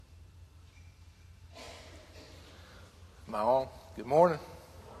Am I on? Good morning.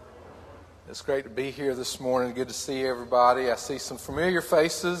 It's great to be here this morning. Good to see everybody. I see some familiar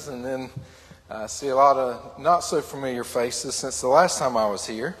faces, and then I see a lot of not so familiar faces since the last time I was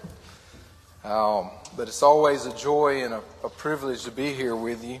here. But it's always a joy and a privilege to be here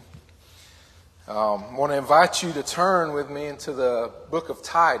with you. I want to invite you to turn with me into the book of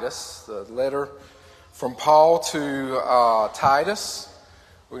Titus, the letter from Paul to Titus.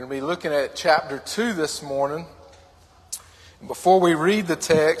 We're going to be looking at chapter 2 this morning. Before we read the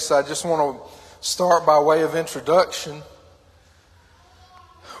text, I just want to start by way of introduction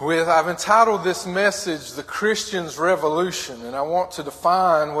I've entitled this message, The Christian's Revolution, and I want to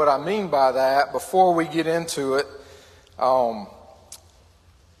define what I mean by that before we get into it. The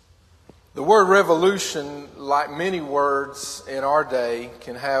word revolution, like many words in our day,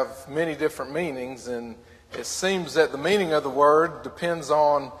 can have many different meanings, and it seems that the meaning of the word depends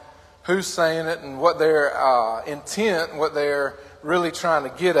on who's saying it and what their intent, what they're really trying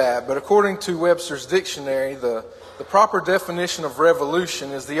to get at. But according to Webster's dictionary, the proper definition of revolution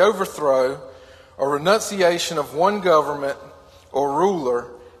is the overthrow or renunciation of one government or ruler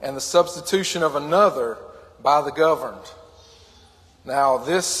and the substitution of another by the governed. Now,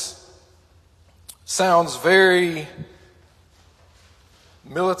 this sounds very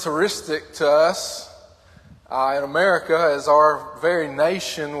militaristic to us in America, as our very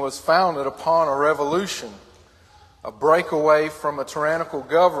nation was founded upon a revolution, a breakaway from a tyrannical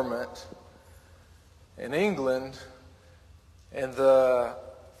government in England, and the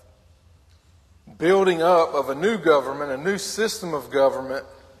building up of a new government, a new system of government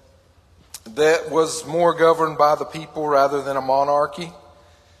that was more governed by the people rather than a monarchy.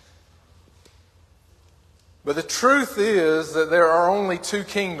 But the truth is that there are only two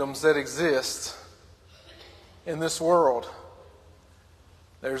kingdoms that exist in this world.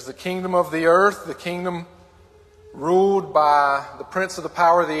 There's the kingdom of the earth, the kingdom ruled by the prince of the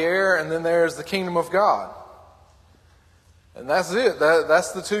power of the air, and then there's the kingdom of God. And that's it.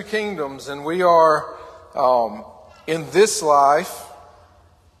 That's the two kingdoms. And we are, in this life,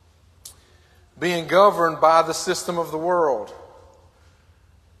 being governed by the system of the world.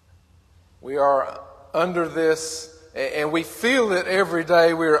 We are under this, and we feel it every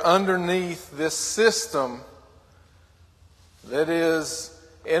day. We are underneath this system that is,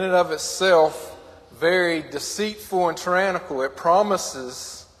 in and of itself, very deceitful and tyrannical. It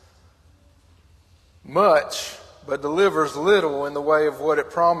promises much, but delivers little in the way of what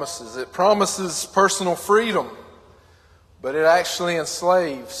it promises. It promises personal freedom, but it actually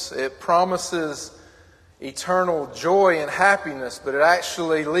enslaves. It promises eternal joy and happiness, but it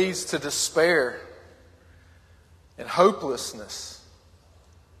actually leads to despair and hopelessness.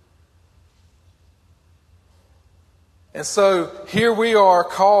 And so here we are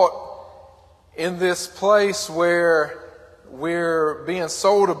caught in this place where we're being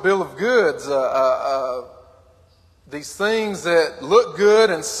sold a bill of goods, these things that look good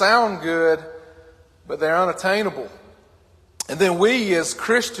and sound good, but they're unattainable. And then we as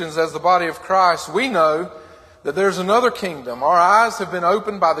Christians, as the body of Christ, we know that there's another kingdom. Our eyes have been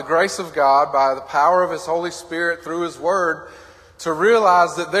opened by the grace of God, by the power of His Holy Spirit through His Word, to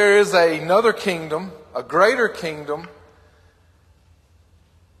realize that there is another kingdom, a greater kingdom,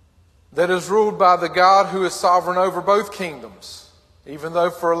 that is ruled by the God who is sovereign over both kingdoms, even though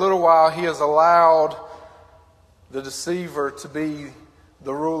for a little while He has allowed the deceiver to be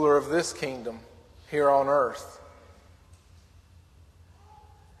the ruler of this kingdom here on earth.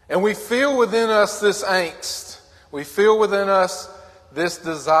 And we feel within us this angst. We feel within us this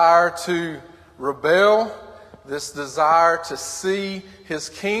desire to rebel, this desire to see His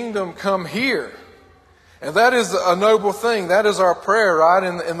kingdom come here. And that is a noble thing. That is our prayer, right?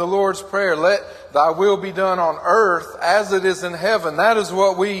 In the Lord's Prayer, let Thy will be done on earth as it is in heaven. That is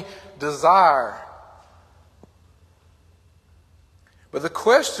what we desire. But the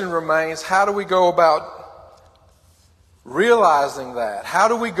question remains, how do we go about realizing that? How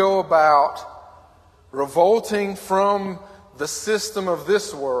do we go about revolting from the system of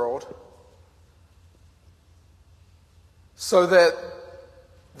this world so that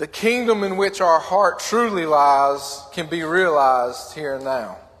the kingdom in which our heart truly lies can be realized here and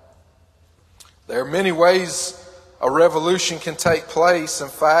now? There are many ways a revolution can take place. In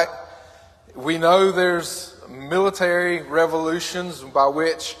fact, we know there's military revolutions by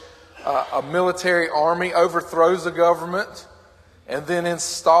which a military army overthrows a government and then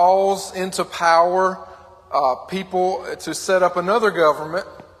installs into power people to set up another government.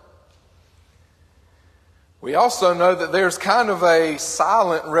 We also know that there's kind of a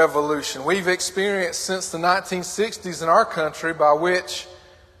silent revolution we've experienced since the 1960s in our country, by which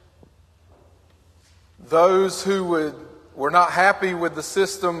those who would were not happy with the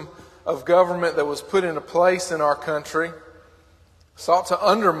system of government that was put into place in our country, sought to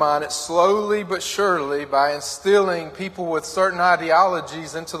undermine it slowly but surely by instilling people with certain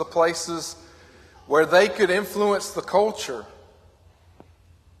ideologies into the places where they could influence the culture,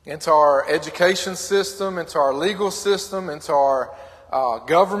 into our education system, into our legal system, into our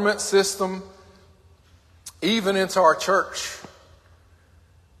government system, even into our church.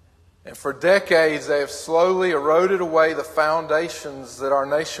 And for decades, they have slowly eroded away the foundations that our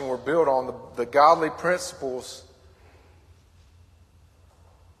nation were built on, the godly principles.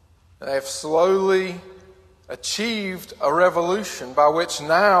 They have slowly achieved a revolution by which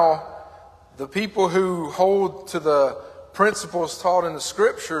now the people who hold to the principles taught in the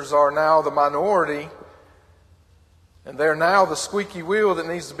Scriptures are now the minority, and they're now the squeaky wheel that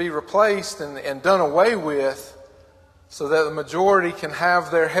needs to be replaced and done away with, so that the majority can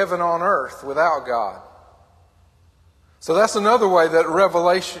have their heaven on earth without God. So that's another way that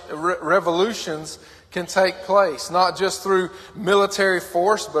revolutions can take place, not just through military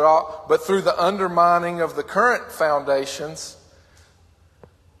force, but through the undermining of the current foundations,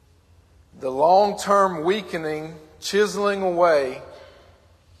 the long-term weakening, chiseling away.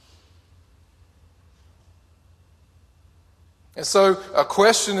 And so a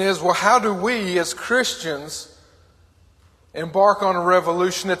question is, well, how do we as Christians embark on a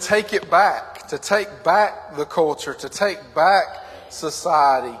revolution to take it back, to take back the culture, to take back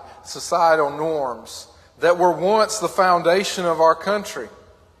society, societal norms that were once the foundation of our country?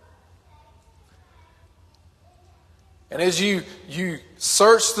 And as you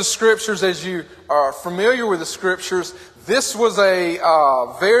search the Scriptures, as you are familiar with the Scriptures, this was a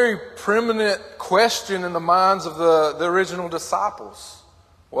very preeminent question in the minds of the original disciples,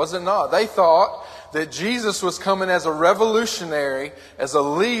 was it not? They thought that Jesus was coming as a revolutionary, as a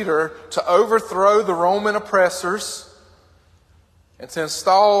leader to overthrow the Roman oppressors and to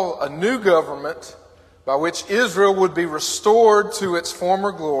install a new government by which Israel would be restored to its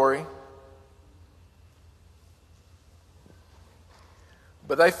former glory.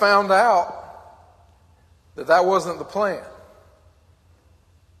 But they found out that that wasn't the plan.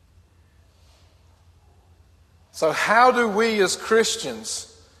 So how do we as Christians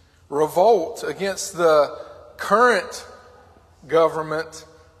revolt against the current government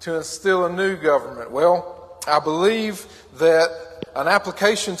to instill a new government? Well, I believe that an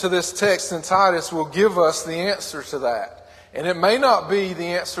application to this text in Titus will give us the answer to that. And it may not be the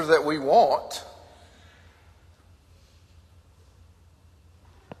answer that we want,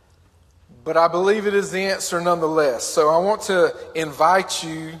 but I believe it is the answer nonetheless. So I want to invite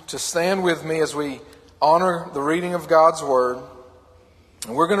you to stand with me as we honor the reading of God's Word.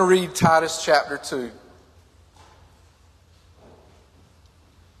 And we're going to read Titus chapter 2.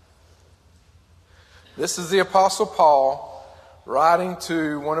 This is the Apostle Paul writing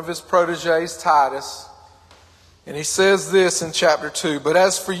to one of his proteges, Titus. And he says this in chapter 2. But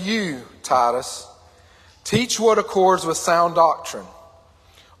as for you, Titus, teach what accords with sound doctrine.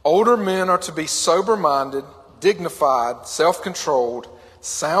 Older men are to be sober-minded, dignified, self-controlled,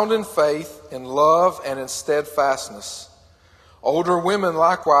 sound in faith, in love, and in steadfastness. Older women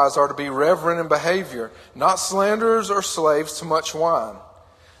likewise are to be reverent in behavior, not slanderers or slaves to much wine.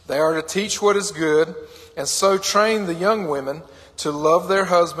 They are to teach what is good, and so train the young women to love their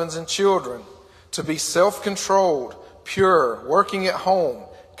husbands and children, to be self-controlled, pure, working at home,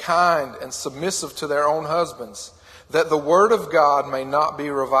 kind, and submissive to their own husbands, that the word of God may not be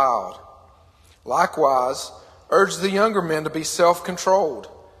reviled. Likewise, urge the younger men to be self-controlled.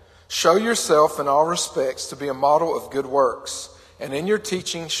 Show yourself in all respects to be a model of good works, and in your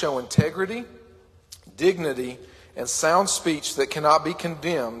teaching show integrity, dignity, and sound speech that cannot be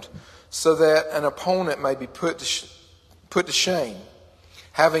condemned, so that an opponent may be put to shame,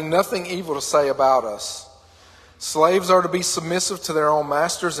 having nothing evil to say about us. Slaves are to be submissive to their own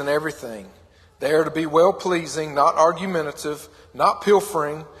masters in everything. They are to be well-pleasing, not argumentative, not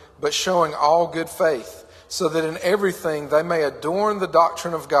pilfering, but showing all good faith, so that in everything they may adorn the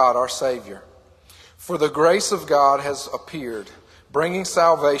doctrine of God our Savior. For the grace of God has appeared, bringing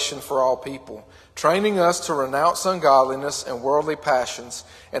salvation for all people, training us to renounce ungodliness and worldly passions,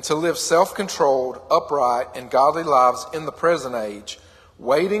 and to live self-controlled, upright, and godly lives in the present age,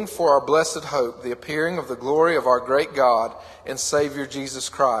 waiting for our blessed hope, the appearing of the glory of our great God and Savior Jesus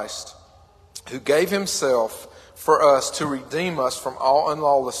Christ, who gave himself for us to redeem us from all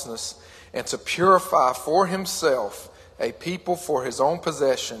unlawlessness and to purify for himself a people for his own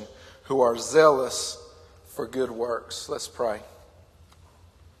possession who are zealous for good works. Let's pray.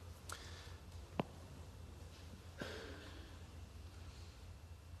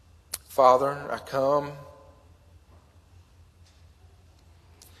 Father, I come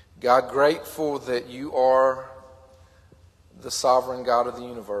God, grateful that you are the sovereign God of the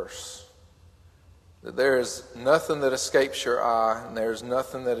universe. That there is nothing that escapes your eye, and there is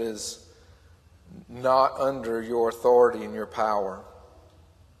nothing that is not under your authority and your power.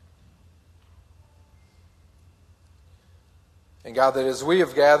 And God, that as we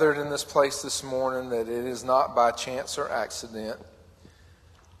have gathered in this place this morning, that it is not by chance or accident.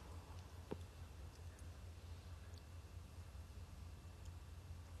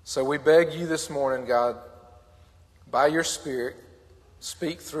 So we beg you this morning, God, by your Spirit,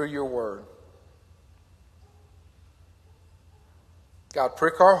 speak through your word. God,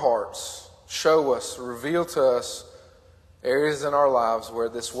 prick our hearts, show us, reveal to us areas in our lives where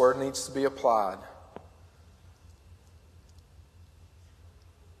this word needs to be applied.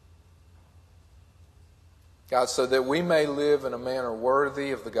 God, so that we may live in a manner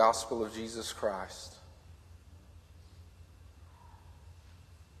worthy of the gospel of Jesus Christ.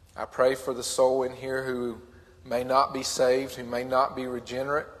 I pray for the soul in here who may not be saved, who may not be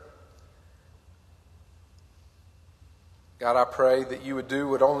regenerate. God, I pray that you would do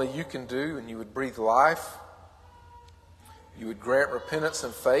what only you can do, and you would breathe life. You would grant repentance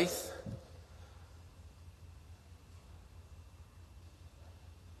and faith.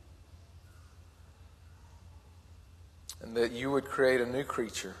 And that you would create a new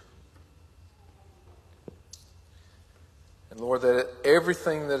creature. And Lord, that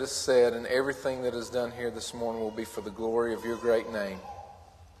everything that is said and everything that is done here this morning will be for the glory of your great name.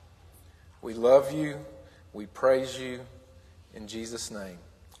 We love you. We praise you. In Jesus' name,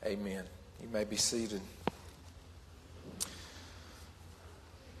 amen. You may be seated.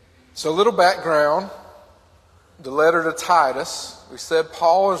 So a little background. The letter to Titus. We said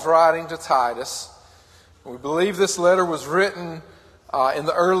Paul is writing to Titus. We believe this letter was written in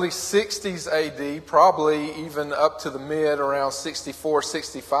the early 60s AD, probably even up to the mid around 64,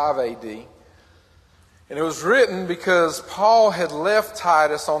 65 AD. And it was written because Paul had left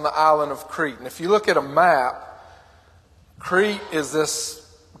Titus on the island of Crete. And if you look at a map, Crete is this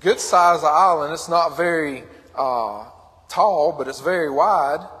good sized island. It's not very tall, but it's very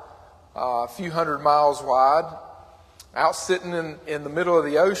wide, a few hundred miles wide, out sitting in the middle of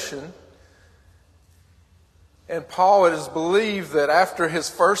the ocean. And Paul, it is believed that after his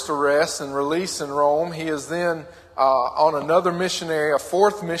first arrest and release in Rome, he is then on another missionary, a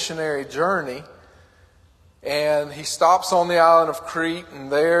fourth missionary journey. And he stops on the island of Crete, and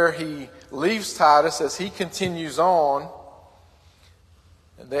there he leaves Titus as he continues on.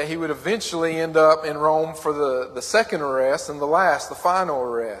 And that he would eventually end up in Rome for the second arrest and the final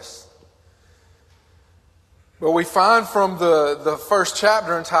arrest. But we find from the first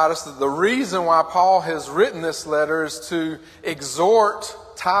chapter in Titus that the reason why Paul has written this letter is to exhort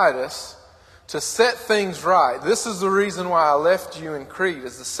Titus to set things right. This is the reason why I left you in Crete,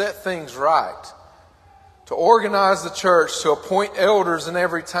 is to set things right. To organize the church, to appoint elders in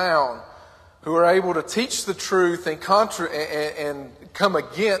every town who are able to teach the truth and come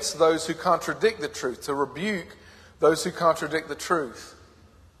against those who contradict the truth, to rebuke those who contradict the truth.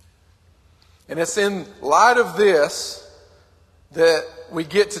 And it's in light of this that we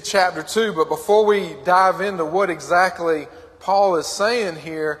get to chapter 2. But before we dive into what exactly Paul is saying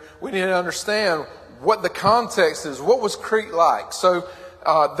here, we need to understand what the context is. What was Crete like? So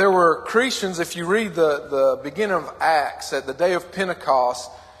there were Cretans, if you read the beginning of Acts, at the day of Pentecost,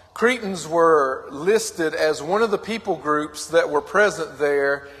 Cretans were listed as one of the people groups that were present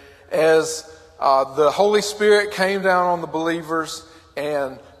there as the Holy Spirit came down on the believers,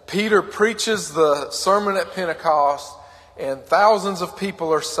 and Peter preaches the sermon at Pentecost, and thousands of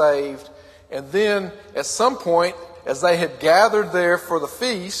people are saved. And then at some point, as they had gathered there for the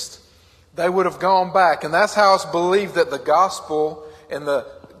feast, they would have gone back. And that's how it's believed that the gospel and the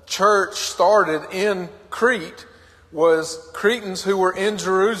church started in Crete, was Cretans who were in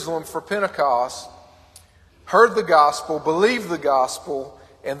Jerusalem for Pentecost, heard the gospel, believed the gospel,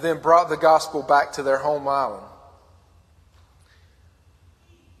 and then brought the gospel back to their home island.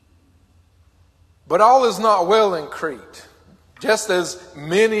 But all is not well in Crete. Just as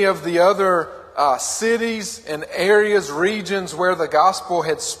many of the other cities and areas, regions where the gospel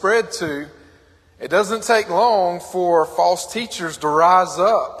had spread to, it doesn't take long for false teachers to rise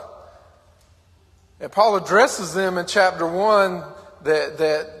up. And Paul addresses them in chapter 1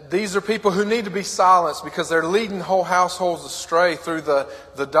 that these are people who need to be silenced because they're leading whole households astray through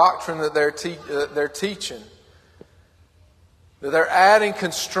the doctrine that they're teaching. That they're adding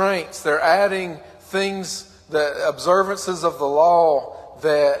constraints, they're adding things, the observances of the law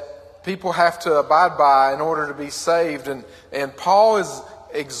that people have to abide by in order to be saved. And Paul is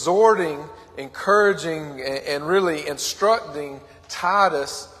exhorting, encouraging, and really instructing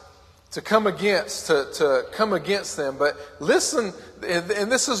Titus to come against them. But listen,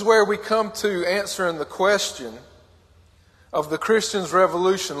 and this is where we come to answering the question of the Christian's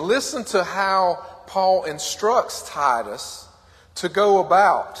revolution. Listen to how Paul instructs Titus to go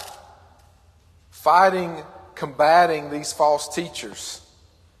about combating these false teachers.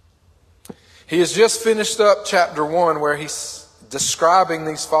 He has just finished up chapter 1 where he's describing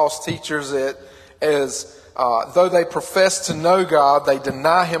these false teachers as though they profess to know God, they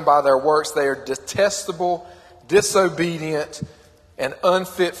deny Him by their works. They are detestable, disobedient, and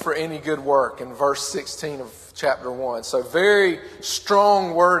unfit for any good work in verse 16 of chapter 1. So very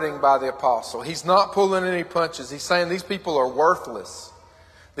strong wording by the apostle. He's not pulling any punches. He's saying these people are worthless.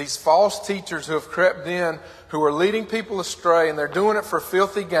 These false teachers who have crept in, who are leading people astray, and they're doing it for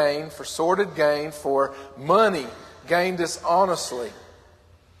filthy gain, for sordid gain, for money gained dishonestly.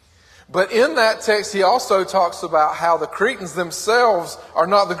 But in that text, he also talks about how the Cretans themselves are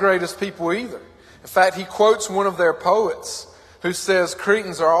not the greatest people either. In fact, he quotes one of their poets who says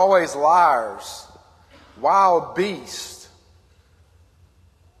Cretans are always liars, wild beasts,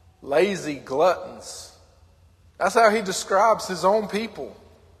 lazy gluttons. That's how he describes his own people.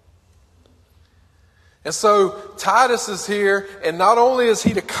 And so Titus is here, and not only is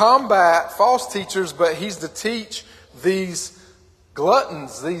he to combat false teachers, but he's to teach these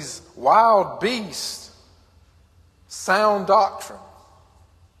gluttons, these wild beasts, sound doctrine.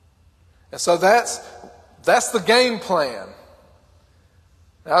 And so that's the game plan.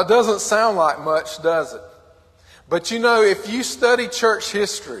 Now, it doesn't sound like much, does it? But you know, if you study church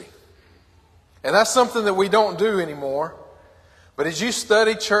history, and that's something that we don't do anymore, but as you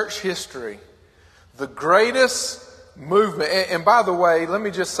study church history, the greatest movement, and by the way, let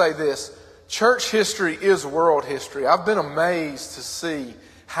me just say this, church history is world history. I've been amazed to see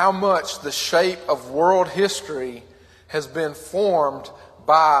how much the shape of world history has been formed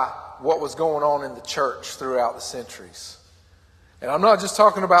by what was going on in the church throughout the centuries. And I'm not just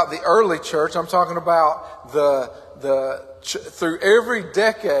talking about the early church, I'm talking about through every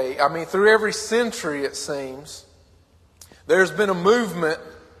decade, through every century it seems, there's been a movement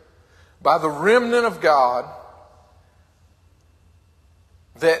by the remnant of God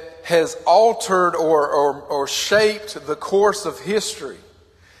that has altered or shaped the course of history.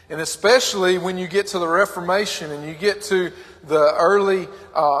 And especially when you get to the Reformation and you get to the early,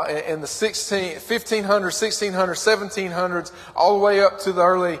 in the 1500s, 1600s, 1700s, all the way up to the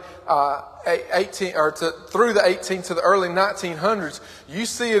early through the 18th to the early 1900s, you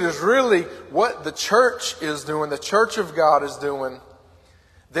see it as really what the church is doing, the Church of God is doing,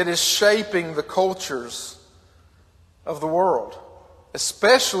 that is shaping the cultures of the world,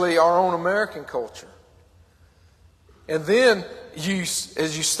 especially our own American culture. And then, as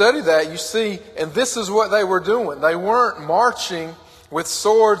you study that, you see, and this is what they were doing. They weren't marching with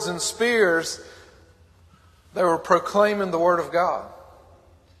swords and spears. They were proclaiming the Word of God.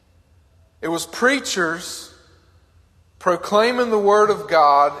 It was preachers proclaiming the Word of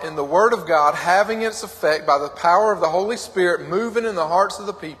God, and the Word of God having its effect by the power of the Holy Spirit moving in the hearts of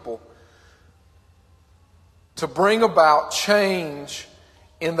the people to bring about change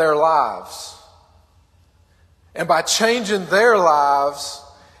in their lives. And by changing their lives,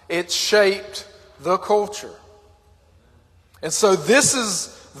 it shaped the culture. And so this is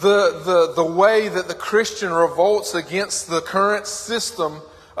the way that the Christian revolts against the current system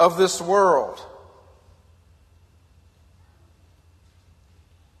of this world.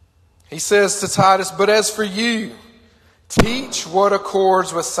 He says to Titus, "But as for you, teach what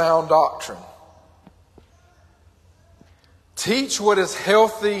accords with sound doctrine." Teach what is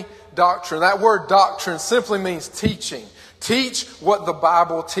healthy doctrine. That word doctrine simply means teaching. Teach what the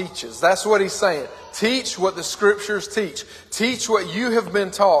Bible teaches. That's what he's saying. Teach what the Scriptures teach. Teach what you have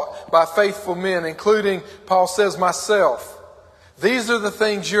been taught by faithful men, including, Paul says, myself. These are the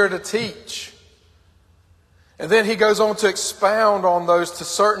things you're to teach. And then he goes on to expound on those to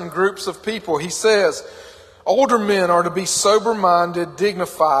certain groups of people. He says, older men are to be sober-minded,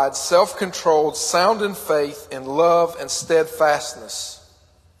 dignified, self-controlled, sound in faith, in love and steadfastness.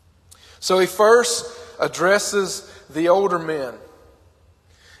 So he first addresses the older men.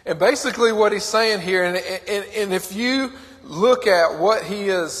 And basically what he's saying here, and if you look at what he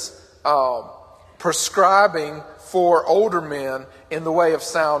is prescribing for older men in the way of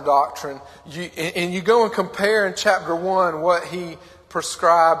sound doctrine, you go and compare in chapter 1 what he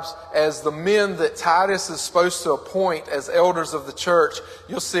prescribes as the men that Titus is supposed to appoint as elders of the church,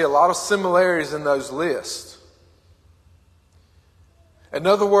 you'll see a lot of similarities in those lists. In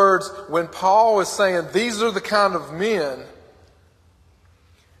other words, when Paul is saying these are the kind of men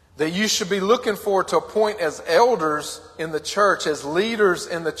that you should be looking for to appoint as elders in the church, as leaders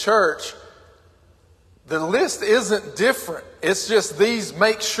in the church, the list isn't different. It's just these,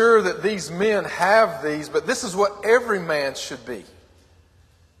 make sure that these men have these, but this is what every man should be.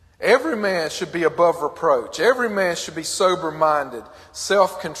 Every man should be above reproach. Every man should be sober-minded,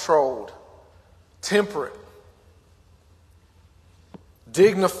 self-controlled, temperate,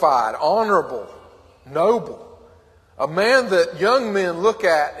 dignified, honorable, noble. A man that young men look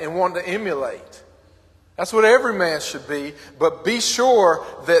at and want to emulate. That's what every man should be. But be sure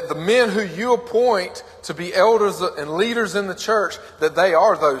that the men who you appoint to be elders and leaders in the church, that they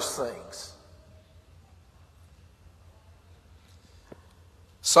are those things.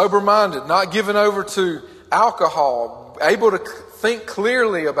 Sober-minded, not given over to alcohol, able to think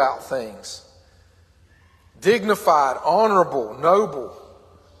clearly about things. Dignified, honorable, noble,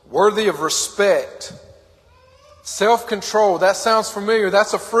 worthy of respect. Self-control, that sounds familiar.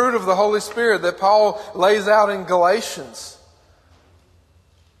 That's a fruit of the Holy Spirit that Paul lays out in Galatians.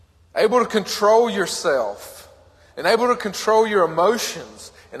 Able to control yourself, and able to control your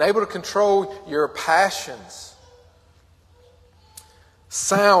emotions, and able to control your passions.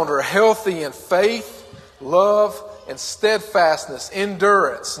 Sound or healthy in faith, love, and steadfastness,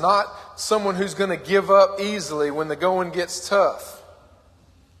 endurance. Not someone who's going to give up easily when the going gets tough.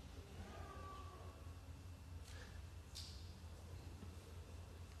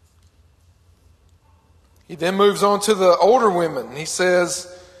 He then moves on to the older women. He says,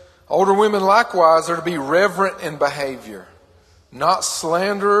 older women likewise are to be reverent in behavior, not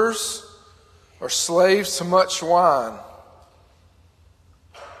slanderers or slaves to much wine.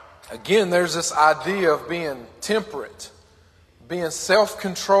 Again, there's this idea of being temperate, being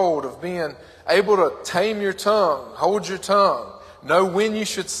self-controlled, of being able to tame your tongue, hold your tongue, know when you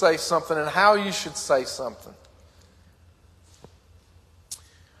should say something and how you should say something.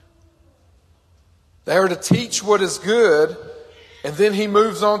 They are to teach what is good, and then he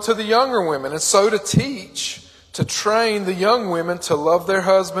moves on to the younger women. And so to teach, to train the young women to love their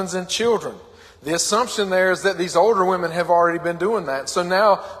husbands and children. The assumption there is that these older women have already been doing that. So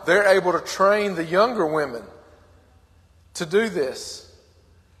now they're able to train the younger women to do this.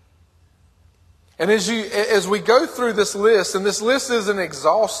 And as we go through this list, and this list isn't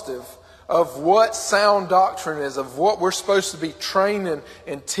exhaustive of what sound doctrine is, of what we're supposed to be training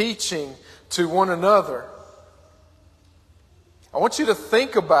and teaching to one another, I want you to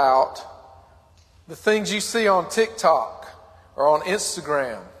think about the things you see on TikTok or on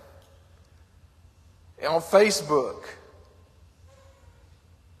Instagram, on Facebook,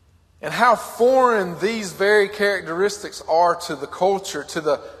 and how foreign these very characteristics are to the culture, to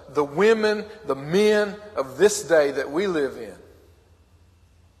the women, the men of this day that we live in.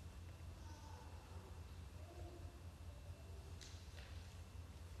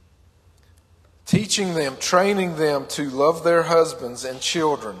 Teaching them, training them to love their husbands and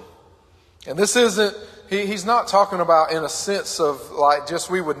children. And this isn't, he's not talking about in a sense of like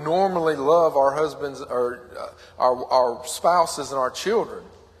just we would normally love our husbands or our spouses and our children.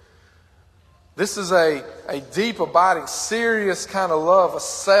 This is a deep, abiding, serious kind of love, a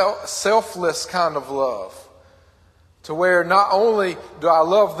selfless kind of love. To where not only do I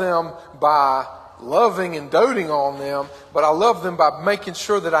love them by loving and doting on them, but I love them by making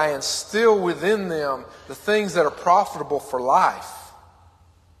sure that I instill within them the things that are profitable for life.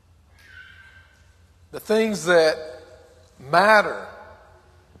 The things that matter.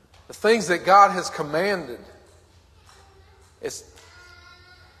 The things that God has commanded. It's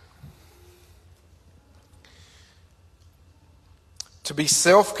to be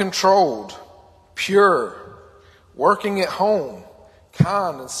self-controlled, pure, working at home,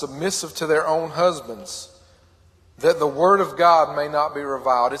 kind and submissive to their own husbands, that the word of God may not be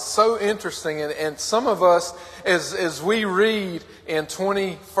reviled. It's so interesting, and some of us, as we read in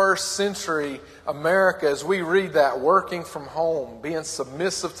 21st century America, as we read that working from home, being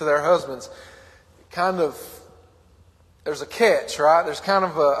submissive to their husbands, there's a catch, right? There's kind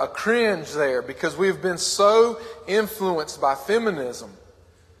of a cringe there, because we've been so influenced by feminism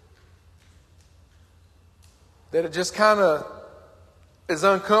that it just kind of is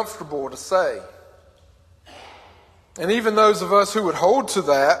uncomfortable to say. And even those of us who would hold to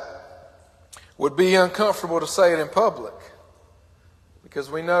that would be uncomfortable to say it in public, because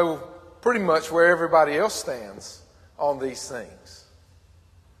we know pretty much where everybody else stands on these things.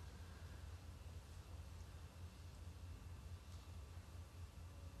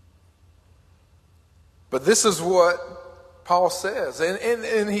 But this is what Paul says.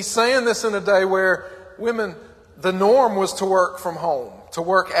 And he's saying this in a day where women, the norm was to work from home, to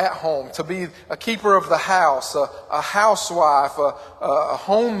work at home, to be a keeper of the house, a housewife, a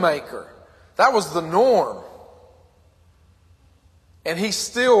homemaker. That was the norm. And he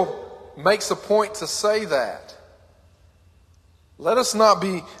still makes a point to say that. Let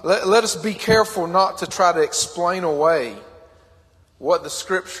us be careful not to try to explain away what the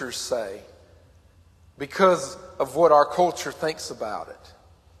Scriptures say because of what our culture thinks about it.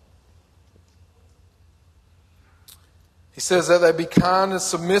 He says that they be kind and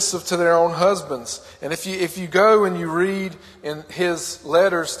submissive to their own husbands. And if you go and you read in his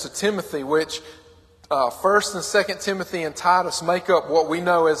letters to Timothy, which 1st and 2nd Timothy and Titus make up what we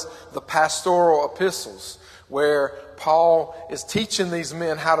know as the pastoral epistles, where Paul is teaching these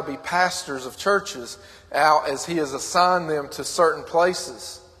men how to be pastors of churches out as he has assigned them to certain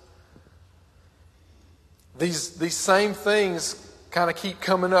places. These same things kind of keep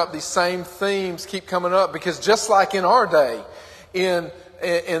coming up. These same themes keep coming up because just like in our day, in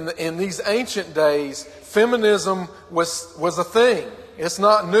these ancient days, feminism was a thing. It's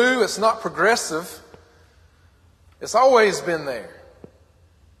not new. It's not progressive. It's always been there.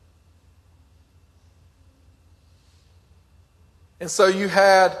 And so you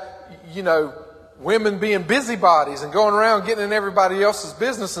had, women being busybodies and going around getting in everybody else's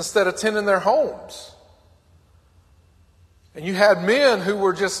business instead of tending their homes. And you had men who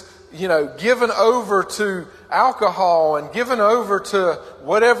were just, given over to alcohol and given over to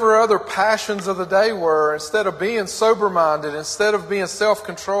whatever other passions of the day were instead of being sober-minded, instead of being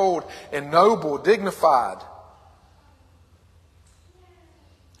self-controlled and noble, dignified.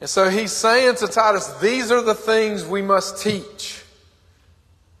 And so he's saying to Titus, these are the things we must teach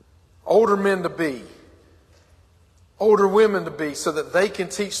older men to be, older women to be, so that they can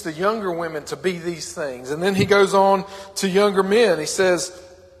teach the younger women to be these things. And then he goes on to younger men. He says,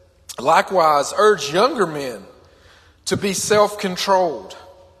 likewise, urge younger men to be self-controlled.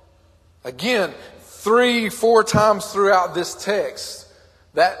 Again, 3-4 times throughout this text,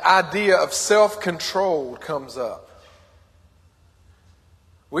 that idea of self-controlled comes up.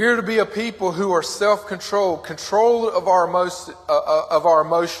 We are to be a people who are self-controlled, controlled of our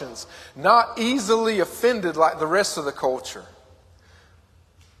emotions, not easily offended like the rest of the culture,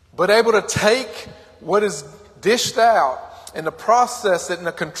 but able to take what is dished out and to process it in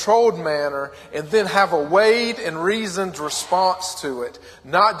a controlled manner and then have a weighed and reasoned response to it,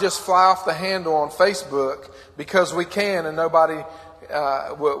 not just fly off the handle on Facebook because we can and nobody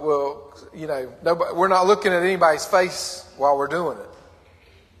will we're not looking at anybody's face while we're doing it.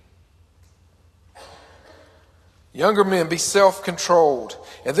 Younger men, be self-controlled.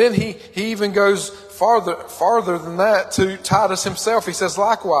 And then he even goes farther than that to Titus himself. He says,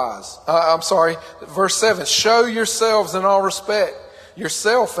 likewise, verse 7, show yourself in all respects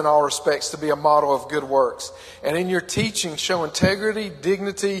to be a model of good works. And in your teaching, show integrity,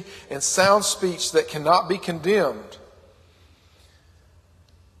 dignity, and sound speech that cannot be condemned.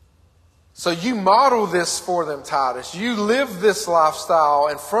 So you model this for them, Titus. You live this lifestyle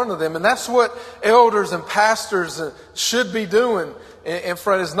in front of them. And that's what elders and pastors should be doing in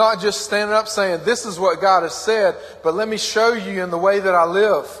front. Is not just standing up saying, this is what God has said, but let me show you in the way that I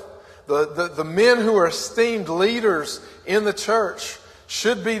live. The men who are esteemed leaders in the church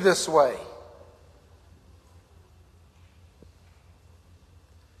should be this way.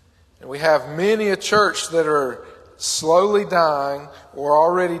 And we have many a church that are slowly dying or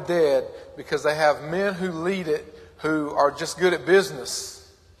already dead because they have men who lead it who are just good at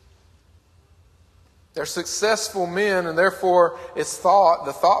business. They're successful men, and therefore the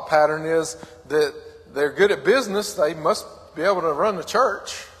thought pattern is that they're good at business, they must be able to run the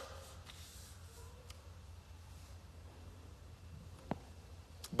church.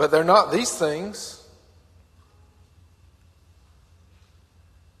 But they're not these things.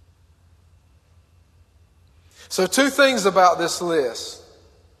 So 2 things about this list.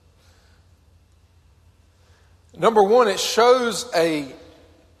 Number 1, it shows a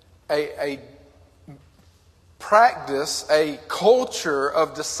practice, a culture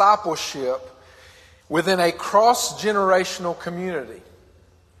of discipleship within a cross-generational community.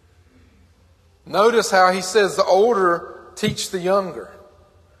 Notice how he says the older teach the younger.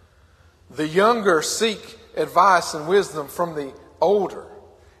 The younger seek advice and wisdom from the older.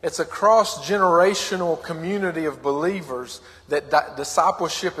 It's a cross-generational community of believers that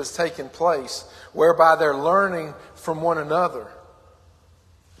discipleship is taking place, whereby they're learning from one another.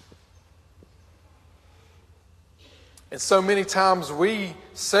 And so many times we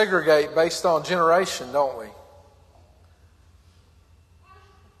segregate based on generation, don't we?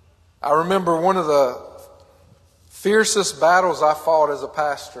 I remember one of the fiercest battles I fought as a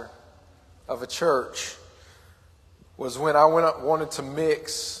pastor of a church was when I wanted to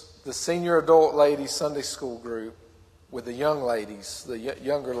mix the senior adult ladies Sunday school group with the young ladies, the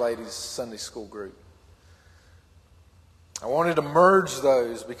younger ladies Sunday school group. I wanted to merge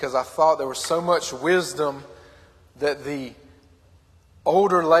those because I thought there was so much wisdom that the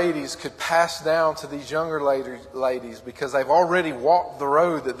older ladies could pass down to these younger ladies because they've already walked the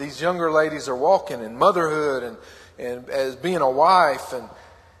road that these younger ladies are walking in motherhood and as being a wife. And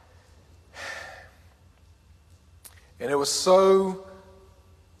it was so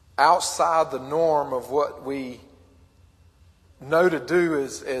outside the norm of what we know to do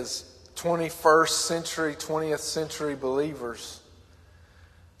as 21st century, 20th century believers.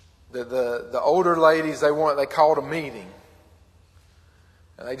 The older ladies, they called a meeting.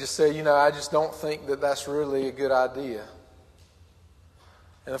 And they just said, I just don't think that that's really a good idea.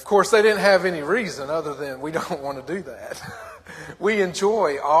 And of course, they didn't have any reason other than we don't want to do that. We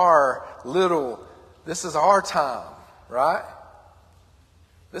enjoy this is our time, right?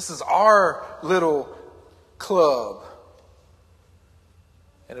 This is our little club.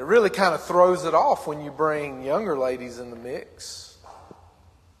 And it really kind of throws it off when you bring younger ladies in the mix.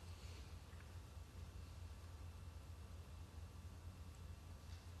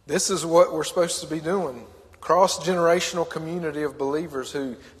 This is what we're supposed to be doing. Cross-generational community of believers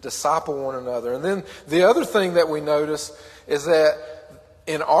who disciple one another. And then the other thing that we notice is that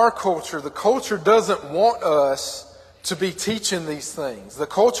in our culture, the culture doesn't want us to be teaching these things. The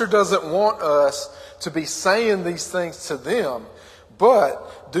culture doesn't want us to be saying these things to them.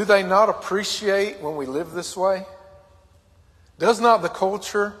 But do they not appreciate when we live this way? Does not the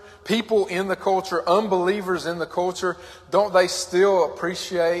culture, people in the culture, unbelievers in the culture, don't they still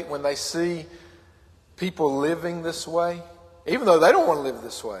appreciate when they see people living this way? Even though they don't want to live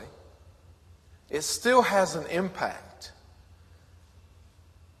this way, it still has an impact.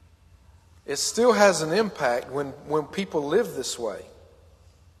 It still has an impact when people live this way.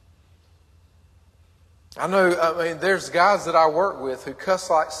 I know, there's guys that I work with who cuss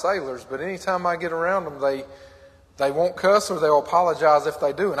like sailors, but anytime I get around them, they won't cuss or they'll apologize if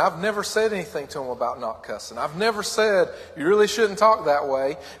they do. And I've never said anything to them about not cussing. I've never said, you really shouldn't talk that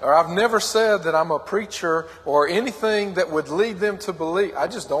way. Or I've never said that I'm a preacher or anything that would lead them to believe. I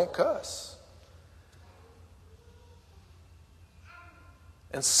just don't cuss.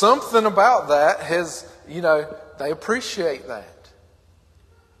 And something about that has, they appreciate that.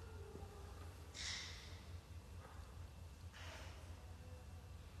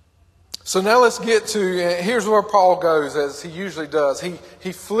 So now let's get to, here's where Paul goes as he usually does.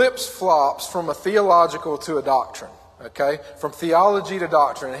 He flips-flops from a theological to a doctrine, okay? From theology to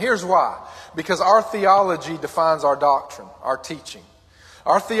doctrine. And here's why. Because our theology defines our doctrine, our teaching.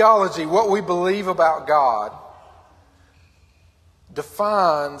 Our theology, what we believe about God,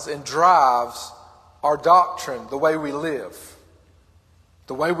 defines and drives our doctrine, the way we live,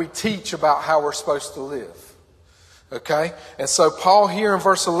 the way we teach about how we're supposed to live. Okay? And so Paul here in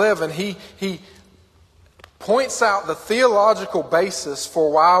verse 11, he points out the theological basis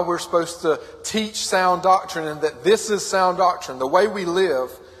for why we're supposed to teach sound doctrine and that this is sound doctrine. The way we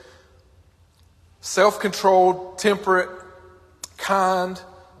live, self-controlled, temperate, kind,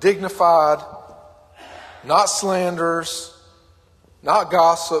 dignified, not slanderers, not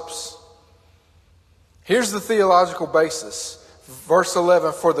gossips. Here's the theological basis. Verse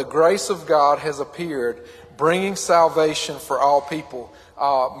 11, for the grace of God has appeared, bringing salvation for all people.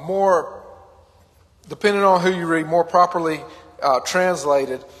 More, depending on who you read, more properly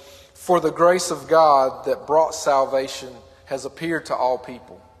translated, for the grace of God that brought salvation has appeared to all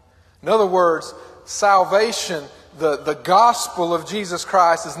people. In other words, salvation, the gospel of Jesus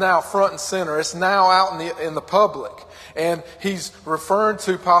Christ is now front and center. It's now out in the public. And he's referring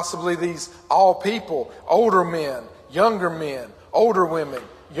to possibly these all people, older men, older women,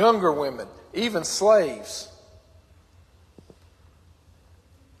 younger women, even slaves.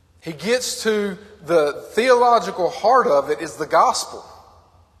 He gets to the theological heart of it is the gospel.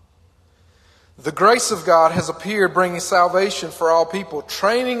 The grace of God has appeared, bringing salvation for all people,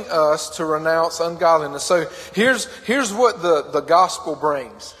 training us to renounce ungodliness. So here's what the gospel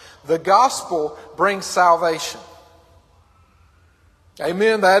brings. The gospel brings salvation.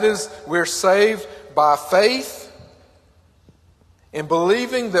 Amen. That is, we're saved by faith in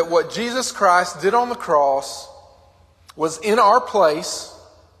believing that what Jesus Christ did on the cross was in our place,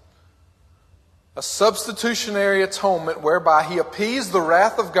 a substitutionary atonement whereby He appeased the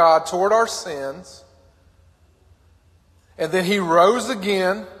wrath of God toward our sins. And then He rose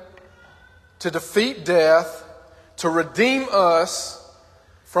again to defeat death, to redeem us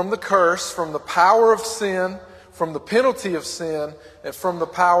from the curse, from the power of sin, from the penalty of sin, and from the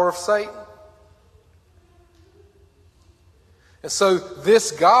power of Satan. And so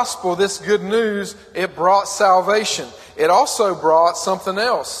this gospel, this good news, it brought salvation. It also brought something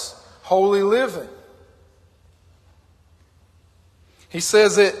else, holy living. He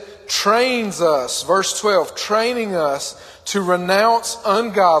says it trains us, verse 12, training us to renounce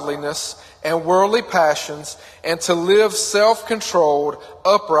ungodliness and worldly passions and to live self-controlled,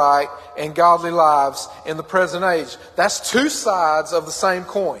 upright, and godly lives in the present age. That's two sides of the same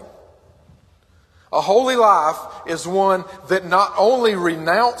coin. A holy life is one that not only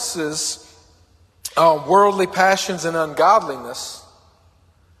renounces worldly passions and ungodliness,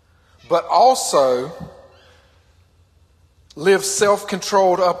 but also lives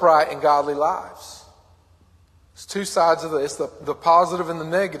self-controlled, upright, and godly lives. It's two sides of this, the positive and the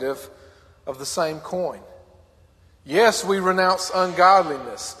negative of the same coin. Yes, we renounce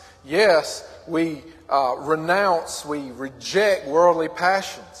ungodliness. Yes, we reject worldly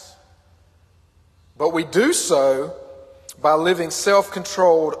passions. But we do so by living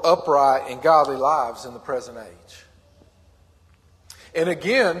self-controlled, upright, and godly lives in the present age. And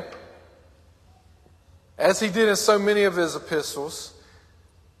again, as he did in so many of his epistles,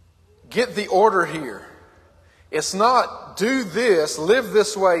 get the order here. It's not do this, live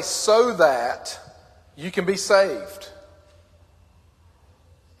this way so that you can be saved.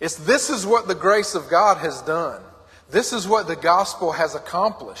 This is what the grace of God has done. This is what the gospel has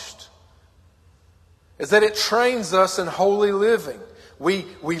accomplished. Is that it trains us in holy living. We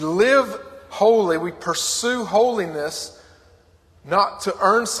live holy, we pursue holiness, not to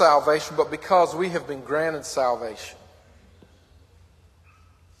earn salvation, but because we have been granted salvation.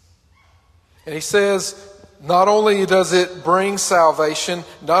 And he says, not only does it bring salvation,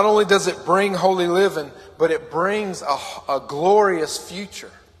 not only does it bring holy living, but it brings a glorious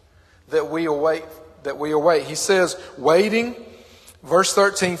future that we await. He says, waiting, verse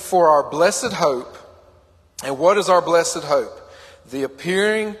 13, for our blessed hope. And what is our blessed hope? The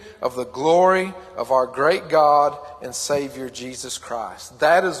appearing of the glory of our great God and Savior Jesus Christ.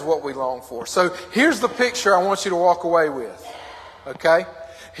 That is what we long for. So here's the picture I want you to walk away with. Okay?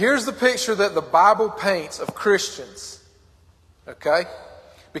 Here's the picture that the Bible paints of Christians. Okay?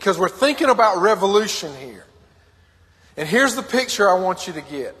 Because we're thinking about revolution here. And here's the picture I want you to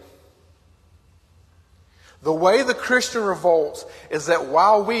get. The way the Christian revolts is that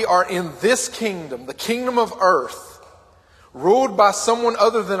while we are in this kingdom, the kingdom of earth, ruled by someone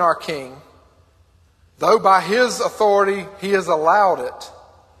other than our king, though by his authority he has allowed it,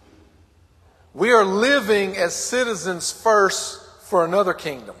 we are living as citizens first for another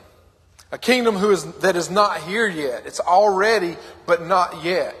kingdom. A kingdom that is not here yet. It's already, but not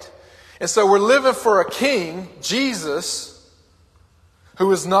yet. And so we're living for a king, Jesus,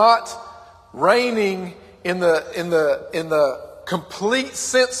 who is not reigning in the complete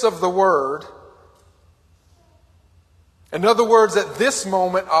sense of the word. In other words, at this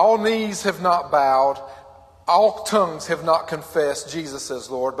moment, all knees have not bowed, all tongues have not confessed Jesus as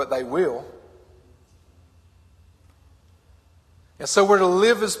Lord, but they will. And so we're to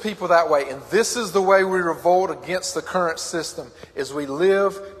live as people that way. And this is the way we revolt against the current system, is we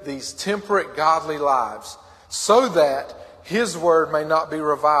live these temperate, godly lives so that His word may not be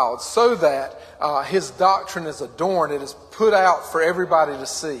reviled, so that His doctrine is adorned, it is put out for everybody to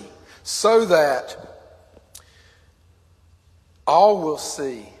see, so that all will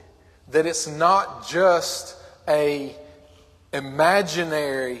see that it's not just a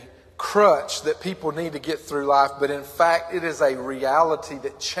imaginary crutch that people need to get through life, but in fact it is a reality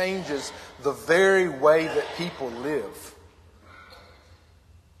that changes the very way that people live.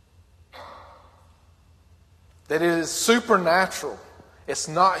 That it is supernatural. It's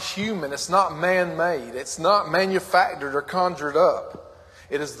not human. It's not man-made. It's not manufactured or conjured up.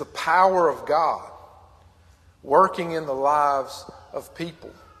 It is the power of God working in the lives of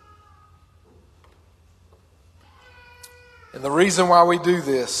people. And the reason why we do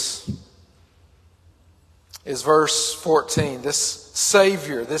this is verse 14. This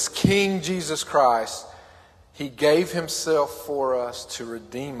Savior, this King Jesus Christ, He gave Himself for us to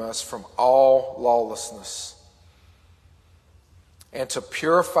redeem us from all lawlessness and to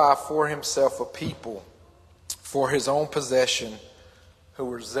purify for Himself a people for His own possession who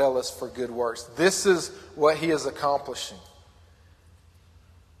were zealous for good works. This is what He is accomplishing.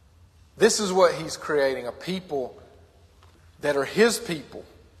 This is what He's creating, a people that are His people,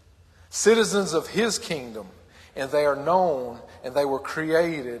 citizens of His kingdom, and they are known and they were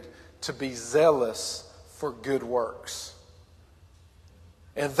created to be zealous for good works.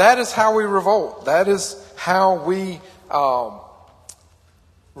 And that is how we revolt. That is how we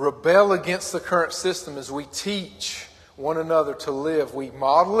rebel against the current system, as we teach one another to live. We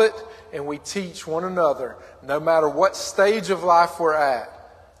model it and we teach one another, no matter what stage of life we're at,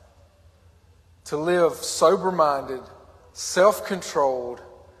 to live sober-minded, self-controlled,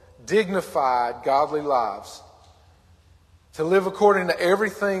 dignified, godly lives. To live according to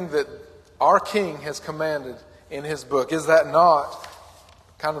everything that our King has commanded in His book. Is that not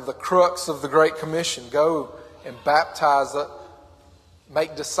kind of the crux of the Great Commission? Go and baptize,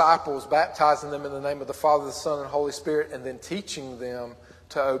 make disciples, baptizing them in the name of the Father, the Son, and Holy Spirit, and then teaching them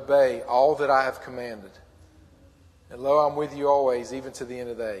to obey all that I have commanded. And lo, I'm with you always, even to the end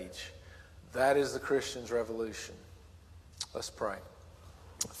of the age. That is the Christian's revolution. Let's pray.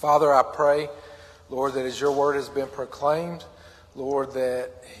 Father, I pray, Lord, that as your word has been proclaimed, Lord,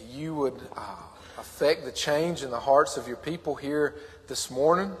 that you would affect the change in the hearts of your people here this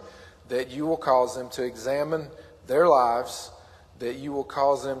morning, that you will cause them to examine their lives, that you will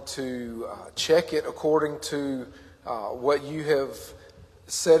cause them to check it according to what you have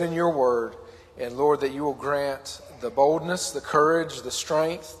said in your word, and Lord, that you will grant the boldness, the courage, the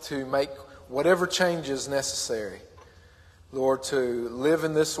strength to make whatever changes necessary, Lord, to live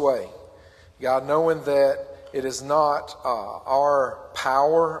in this way. God, knowing that it is not our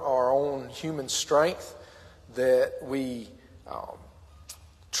power, our own human strength, that we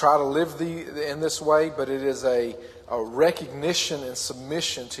try to live in this way, but it is a recognition and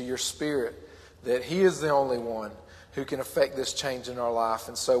submission to your Spirit that He is the only one who can affect this change in our life.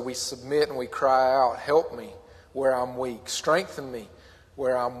 And so we submit and we cry out, help me where I'm weak. Strengthen me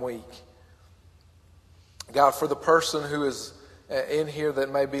where I'm weak. God, for the person who is in here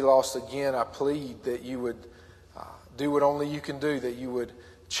that may be lost again, I plead that you would do what only you can do, that you would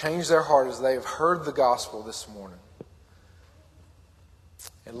change their heart as they have heard the gospel this morning.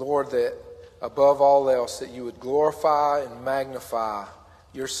 And Lord, that above all else, that you would glorify and magnify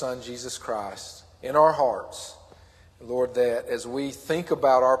your Son, Jesus Christ, in our hearts. And Lord, that as we think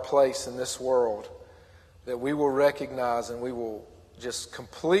about our place in this world, that we will recognize and we will just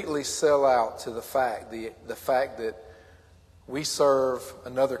completely sell out to the fact that we serve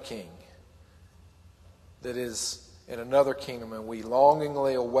another King that is in another kingdom, and we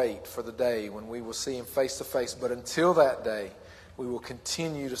longingly await for the day when we will see Him face to face. But until that day, we will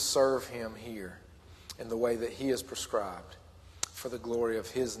continue to serve Him here in the way that He has prescribed for the glory of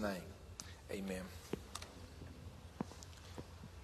His name. Amen.